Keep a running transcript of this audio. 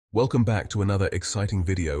Welcome back to another exciting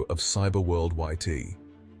video of CyberWorldyt.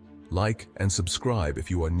 Like and subscribe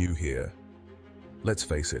if you are new here. Let's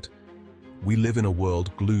face it, we live in a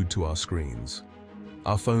world glued to our screens.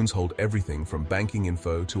 Our phones hold everything from banking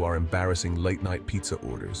info to our embarrassing late-night pizza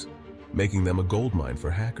orders, making them a goldmine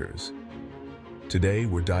for hackers. Today,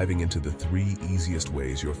 we're diving into the 3 easiest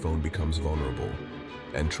ways your phone becomes vulnerable.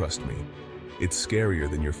 And trust me, it's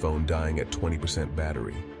scarier than your phone dying at 20%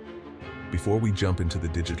 battery. Before we jump into the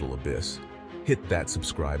digital abyss, hit that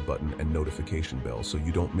subscribe button and notification bell so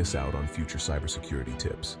you don't miss out on future cybersecurity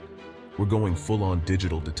tips. We're going full-on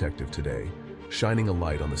digital detective today, shining a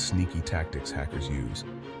light on the sneaky tactics hackers use.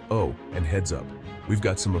 Oh, and heads up, we've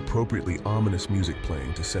got some appropriately ominous music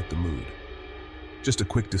playing to set the mood. Just a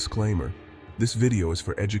quick disclaimer, this video is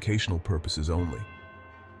for educational purposes only.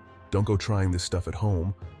 Don't go trying this stuff at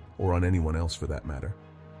home, or on anyone else for that matter.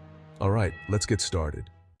 Alright, let's get started.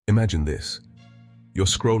 Imagine this. You're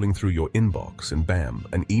scrolling through your inbox and bam,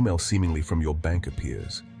 an email seemingly from your bank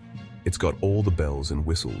appears. It's got all the bells and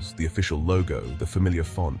whistles, the official logo, the familiar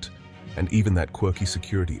font, and even that quirky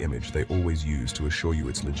security image they always use to assure you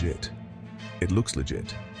it's legit. It looks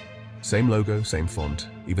legit. Same logo, same font,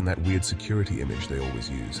 even that weird security image they always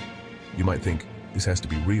use. You might think, this has to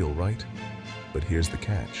be real, right? But here's the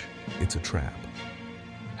catch. It's a trap.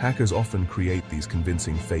 Hackers often create these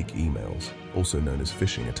convincing fake emails, also known as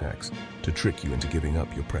phishing attacks, to trick you into giving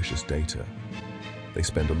up your precious data. They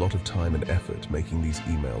spend a lot of time and effort making these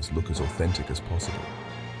emails look as authentic as possible.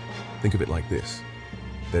 Think of it like this.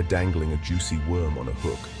 They're dangling a juicy worm on a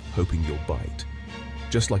hook, hoping you'll bite.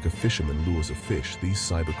 Just like a fisherman lures a fish, these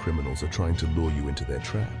cyber criminals are trying to lure you into their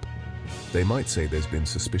trap. They might say there's been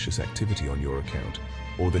suspicious activity on your account,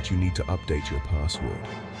 or that you need to update your password.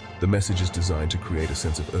 The message is designed to create a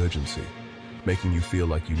sense of urgency, making you feel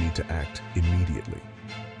like you need to act immediately.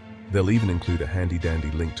 They'll even include a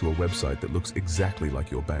handy-dandy link to a website that looks exactly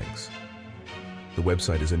like your bank's. The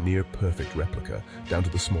website is a near-perfect replica, down to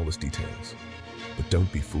the smallest details. But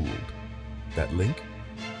don't be fooled. That link?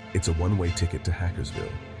 It's a one-way ticket to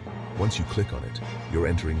Hackersville. Once you click on it, you're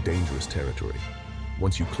entering dangerous territory.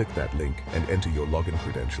 Once you click that link and enter your login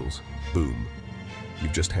credentials, boom.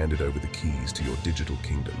 You've just handed over the keys to your digital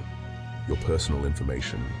kingdom. Your personal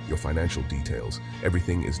information, your financial details,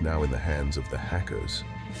 everything is now in the hands of the hackers.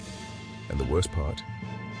 And the worst part?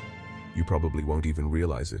 You probably won't even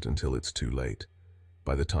realize it until it's too late.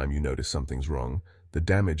 By the time you notice something's wrong, the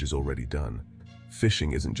damage is already done.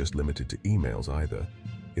 Phishing isn't just limited to emails either.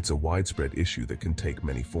 It's a widespread issue that can take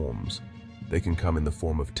many forms. They can come in the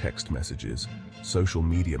form of text messages, social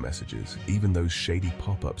media messages, even those shady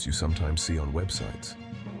pop-ups you sometimes see on websites.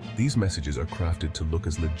 These messages are crafted to look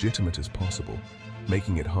as legitimate as possible,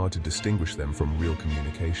 making it hard to distinguish them from real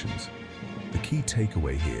communications. The key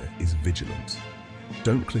takeaway here is vigilance.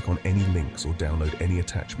 Don't click on any links or download any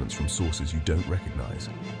attachments from sources you don't recognize.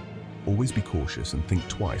 Always be cautious and think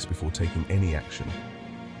twice before taking any action.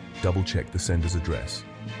 Double-check the sender's address.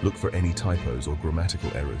 Look for any typos or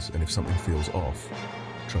grammatical errors, and if something feels off,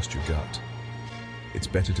 trust your gut. It's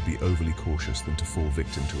better to be overly cautious than to fall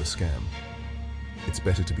victim to a scam. It's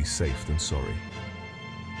better to be safe than sorry.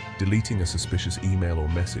 Deleting a suspicious email or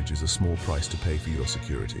message is a small price to pay for your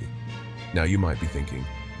security. Now you might be thinking,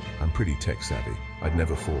 I'm pretty tech-savvy, I'd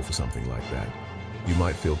never fall for something like that. You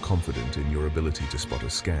might feel confident in your ability to spot a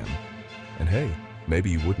scam. And hey,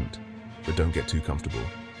 maybe you wouldn't, but don't get too comfortable.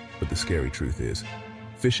 But the scary truth is,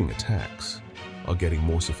 phishing attacks are getting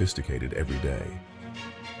more sophisticated every day.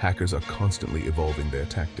 Hackers are constantly evolving their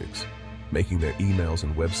tactics, making their emails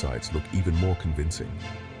and websites look even more convincing.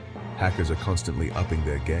 Hackers are constantly upping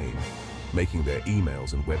their game, making their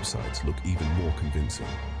emails and websites look even more convincing.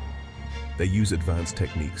 They use advanced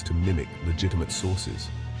techniques to mimic legitimate sources,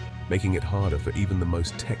 making it harder for even the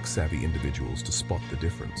most tech-savvy individuals to spot the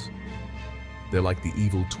difference. They're like the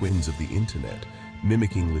evil twins of the internet,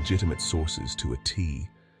 mimicking legitimate sources to a T.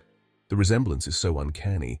 The resemblance is so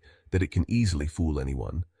uncanny that it can easily fool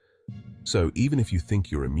anyone. So even if you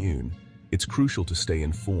think you're immune, it's crucial to stay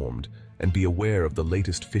informed and be aware of the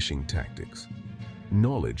latest phishing tactics.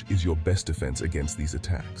 Knowledge is your best defense against these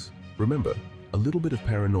attacks. Remember, a little bit of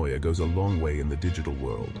paranoia goes a long way in the digital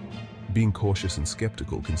world. Being cautious and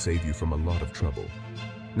skeptical can save you from a lot of trouble.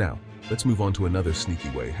 Now, let's move on to another sneaky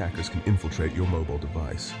way hackers can infiltrate your mobile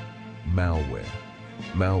device. Malware.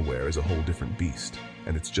 Malware is a whole different beast,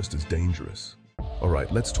 and it's just as dangerous.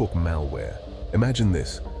 Alright, let's talk malware. Imagine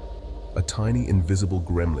this. A tiny invisible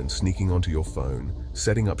gremlin sneaking onto your phone,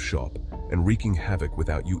 setting up shop, and wreaking havoc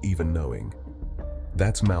without you even knowing.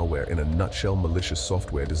 That's malware in a nutshell, malicious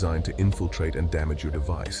software designed to infiltrate and damage your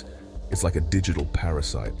device. It's like a digital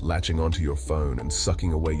parasite latching onto your phone and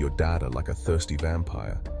sucking away your data like a thirsty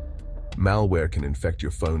vampire. Malware can infect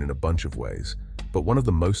your phone in a bunch of ways, but one of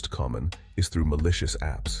the most common is through malicious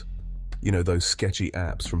apps. You know, those sketchy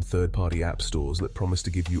apps from third-party app stores that promise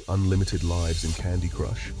to give you unlimited lives in Candy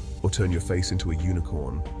Crush or turn your face into a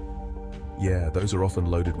unicorn. Yeah, those are often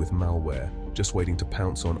loaded with malware, just waiting to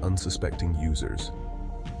pounce on unsuspecting users.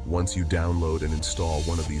 Once you download and install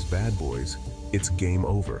one of these bad boys, it's game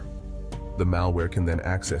over. The malware can then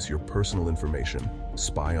access your personal information,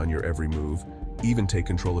 spy on your every move, even take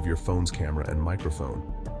control of your phone's camera and microphone.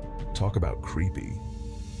 Talk about creepy.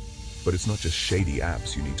 But it's not just shady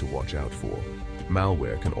apps you need to watch out for.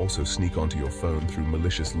 Malware can also sneak onto your phone through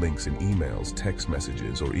malicious links in emails, text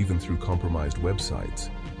messages, or even through compromised websites.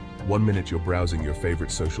 One minute you're browsing your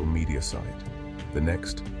favorite social media site. The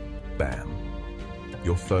next, bam.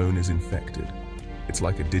 Your phone is infected. It's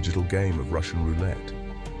like a digital game of Russian roulette.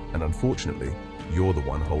 And unfortunately, you're the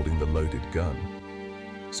one holding the loaded gun.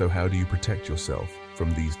 So how do you protect yourself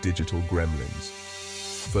from these digital gremlins?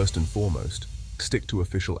 First and foremost, stick to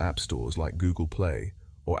official app stores like Google Play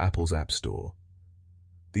or Apple's App Store.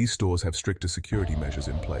 These stores have stricter security measures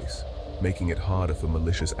in place, making it harder for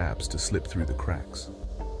malicious apps to slip through the cracks.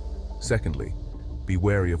 Secondly, be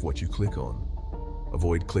wary of what you click on.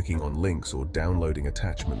 Avoid clicking on links or downloading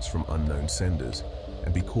attachments from unknown senders,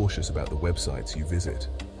 and be cautious about the websites you visit.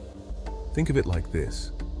 Think of it like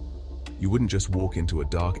this. You wouldn't just walk into a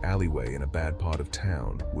dark alleyway in a bad part of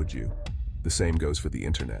town, would you? The same goes for the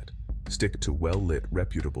internet. Stick to well-lit,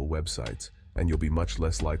 reputable websites, and you'll be much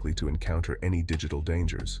less likely to encounter any digital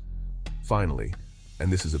dangers. Finally, and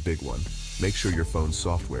this is a big one, make sure your phone's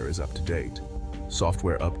software is up to date.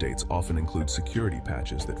 Software updates often include security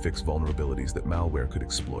patches that fix vulnerabilities that malware could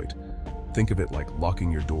exploit. Think of it like locking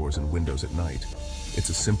your doors and windows at night. It's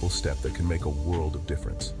a simple step that can make a world of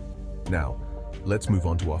difference. Now, let's move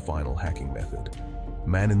on to our final hacking method.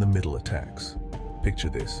 Man-in-the-middle attacks. Picture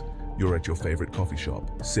this. You're at your favorite coffee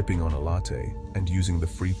shop, sipping on a latte, and using the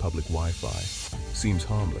free public Wi-Fi. Seems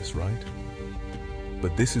harmless, right?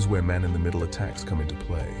 But this is where man-in-the-middle attacks come into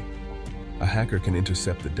play. A hacker can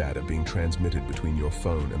intercept the data being transmitted between your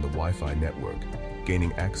phone and the Wi-Fi network,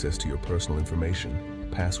 gaining access to your personal information,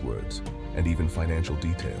 passwords, and even financial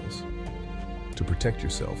details. To protect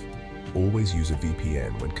yourself, always use a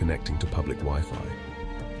VPN when connecting to public Wi-Fi.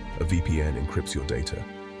 A VPN encrypts your data,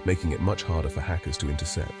 making it much harder for hackers to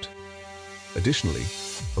intercept. Additionally,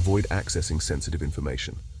 avoid accessing sensitive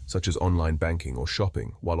information, such as online banking or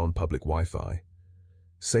shopping, while on public Wi-Fi.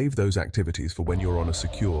 Save those activities for when you're on a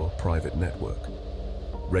secure, private network.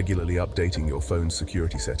 Regularly updating your phone's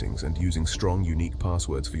security settings and using strong, unique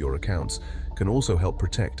passwords for your accounts can also help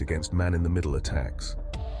protect against man-in-the-middle attacks.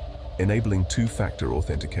 Enabling two-factor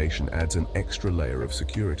authentication adds an extra layer of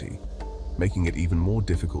security, making it even more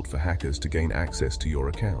difficult for hackers to gain access to your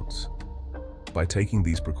accounts. By taking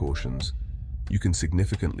these precautions, you can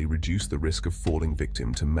significantly reduce the risk of falling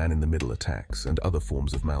victim to man-in-the-middle attacks and other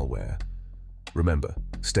forms of malware. Remember,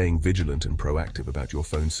 staying vigilant and proactive about your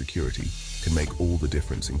phone's security can make all the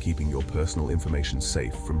difference in keeping your personal information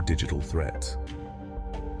safe from digital threats.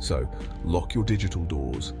 So, lock your digital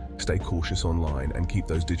doors, stay cautious online, and keep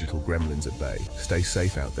those digital gremlins at bay. Stay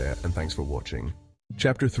safe out there, and thanks for watching.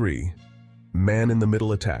 Chapter 3.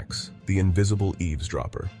 Man-in-the-middle attacks, the Invisible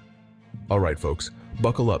Eavesdropper. Alright folks,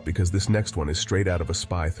 buckle up because this next one is straight out of a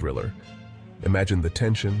spy thriller. Imagine the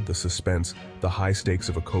tension, the suspense, the high stakes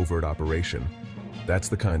of a covert operation. That's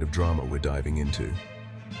the kind of drama we're diving into.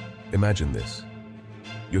 Imagine this.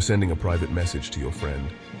 You're sending a private message to your friend,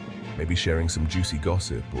 maybe sharing some juicy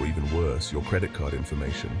gossip, or even worse, your credit card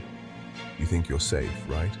information. You think you're safe,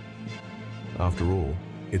 right? After all,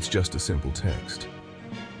 it's just a simple text.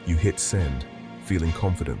 You hit send, feeling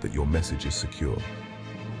confident that your message is secure.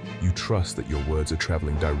 You trust that your words are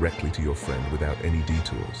traveling directly to your friend without any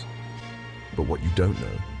detours. But what you don't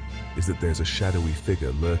know is that there's a shadowy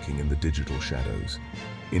figure lurking in the digital shadows,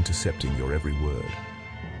 intercepting your every word.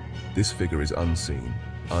 This figure is unseen,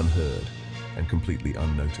 unheard, and completely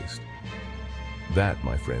unnoticed. That,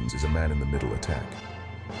 my friends, is a man-in-the-middle attack.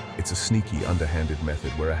 It's a sneaky, underhanded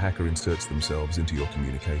method where a hacker inserts themselves into your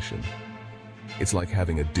communication. It's like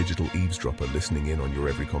having a digital eavesdropper listening in on your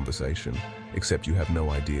every conversation, except you have no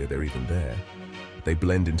idea they're even there. They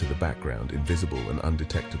blend into the background, invisible and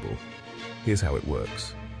undetectable. Here's how it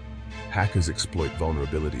works. Hackers exploit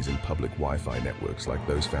vulnerabilities in public Wi-Fi networks like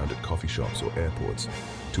those found at coffee shops or airports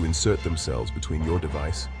to insert themselves between your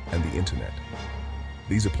device and the internet.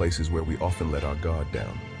 These are places where we often let our guard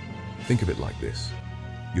down. Think of it like this.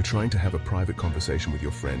 You're trying to have a private conversation with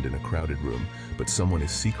your friend in a crowded room, but someone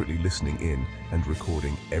is secretly listening in and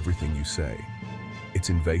recording everything you say. It's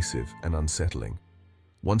invasive and unsettling.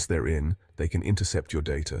 Once they're in, they can intercept your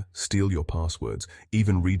data, steal your passwords,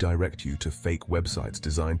 even redirect you to fake websites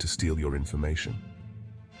designed to steal your information.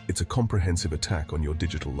 It's a comprehensive attack on your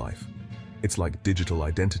digital life. It's like digital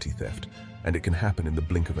identity theft, and it can happen in the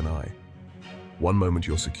blink of an eye. One moment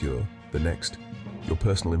you're secure, the next, your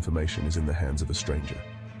personal information is in the hands of a stranger.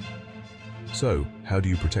 So, how do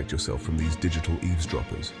you protect yourself from these digital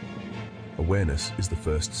eavesdroppers? Awareness is the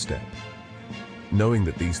first step. Knowing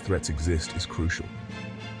that these threats exist is crucial.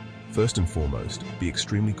 First and foremost, be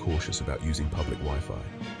extremely cautious about using public Wi-Fi.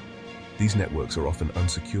 These networks are often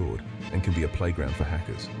unsecured and can be a playground for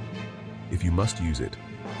hackers. If you must use it,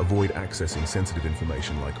 avoid accessing sensitive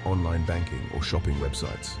information like online banking or shopping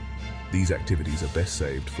websites. These activities are best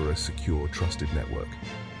saved for a secure, trusted network.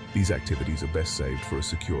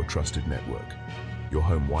 Your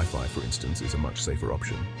home Wi-Fi, for instance, is a much safer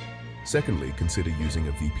option. Secondly, consider using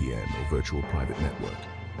a VPN or virtual private network.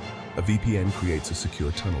 A VPN creates a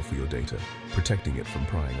secure tunnel for your data, protecting it from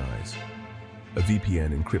prying eyes. A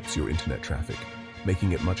VPN encrypts your internet traffic,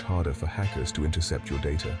 making it much harder for hackers to intercept your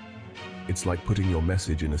data. It's like putting your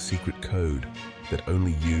message in a secret code that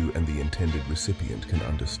only you and the intended recipient can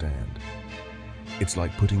understand.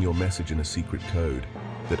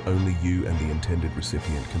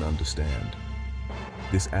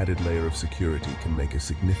 This added layer of security can make a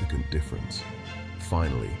significant difference.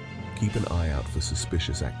 Finally, keep an eye out for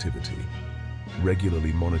suspicious activity.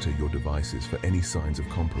 Regularly monitor your devices for any signs of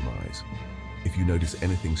compromise. If you notice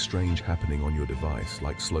anything strange happening on your device,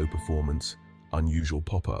 like slow performance, unusual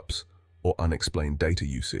pop-ups, or unexplained data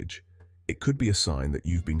usage, it could be a sign that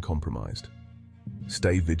you've been compromised.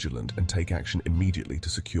 Stay vigilant and take action immediately to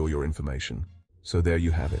secure your information. So there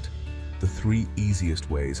you have it, the 3 easiest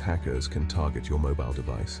ways hackers can target your mobile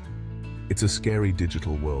device. It's a scary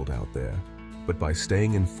digital world out there, but by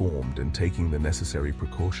staying informed and taking the necessary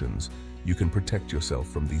precautions, you can protect yourself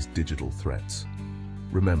from these digital threats.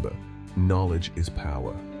 Remember, knowledge is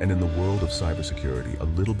power, and in the world of cybersecurity, a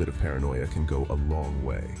little bit of paranoia can go a long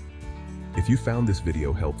way. If you found this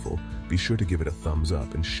video helpful, be sure to give it a thumbs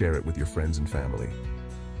up and share it with your friends and family.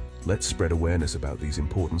 Let's spread awareness about these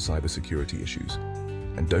important cybersecurity issues.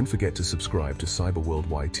 And don't forget to subscribe to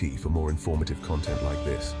CyberWorldyt for more informative content like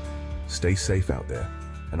this. Stay safe out there,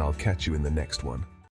 and I'll catch you in the next one.